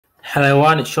Hello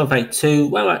everyone, it's Sean82.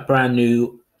 Welcome back, brand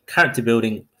new character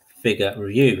building figure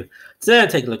review. Today I'll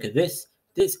take a look at this.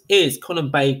 This is Colin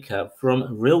Baker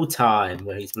from Real Time,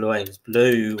 where he's wearing his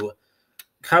blue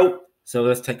coat. So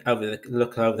let's take a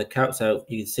look over the coat. So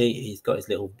you can see he's got his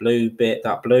little blue bit,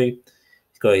 that blue.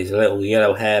 He's got his little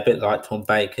yellow hair, a bit like Tom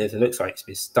Baker's. It looks like it's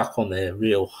been stuck on there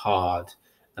real hard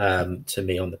to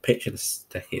me on the picture. Let's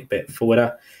take it a bit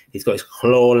forward. He's got his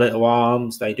claw little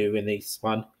arms, they do in this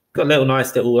one. Got a little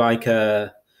nice little it's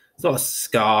not a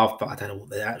scarf, but I don't know what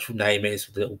the actual name is,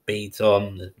 with the little beads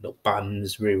on, the little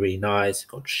buttons, really nice.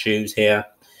 Got shoes here,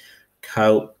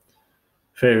 coat,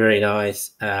 very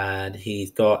nice. And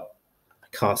he's got, I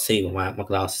can't see with my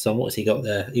glasses on. What's he got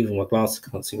there? Even my glasses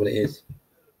can't see what it is.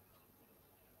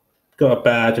 Got a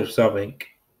badge of something.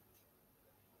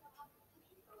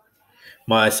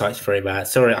 My eyesight's very bad.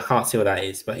 Sorry, I can't see what that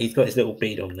is, but he's got his little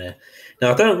bead on there.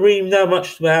 Now, I don't really know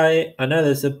much about it. I know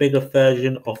there's a bigger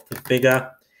version of the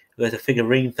figure. There's a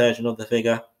figurine version of the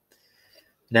figure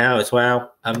now as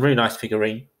well. A really nice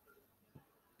figurine.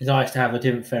 It's nice to have a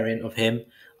different variant of him.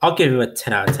 I'll give him a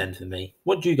 10 out of 10 for me.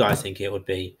 What do you guys think it would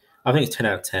be? I think it's 10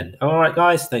 out of 10. All right,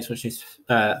 guys. Thanks for watching this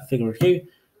figure review.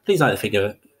 Please like the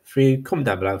figure review. Comment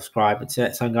down below. Subscribe. Until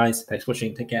next time, guys. Thanks for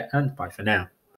watching. Take care and bye for now.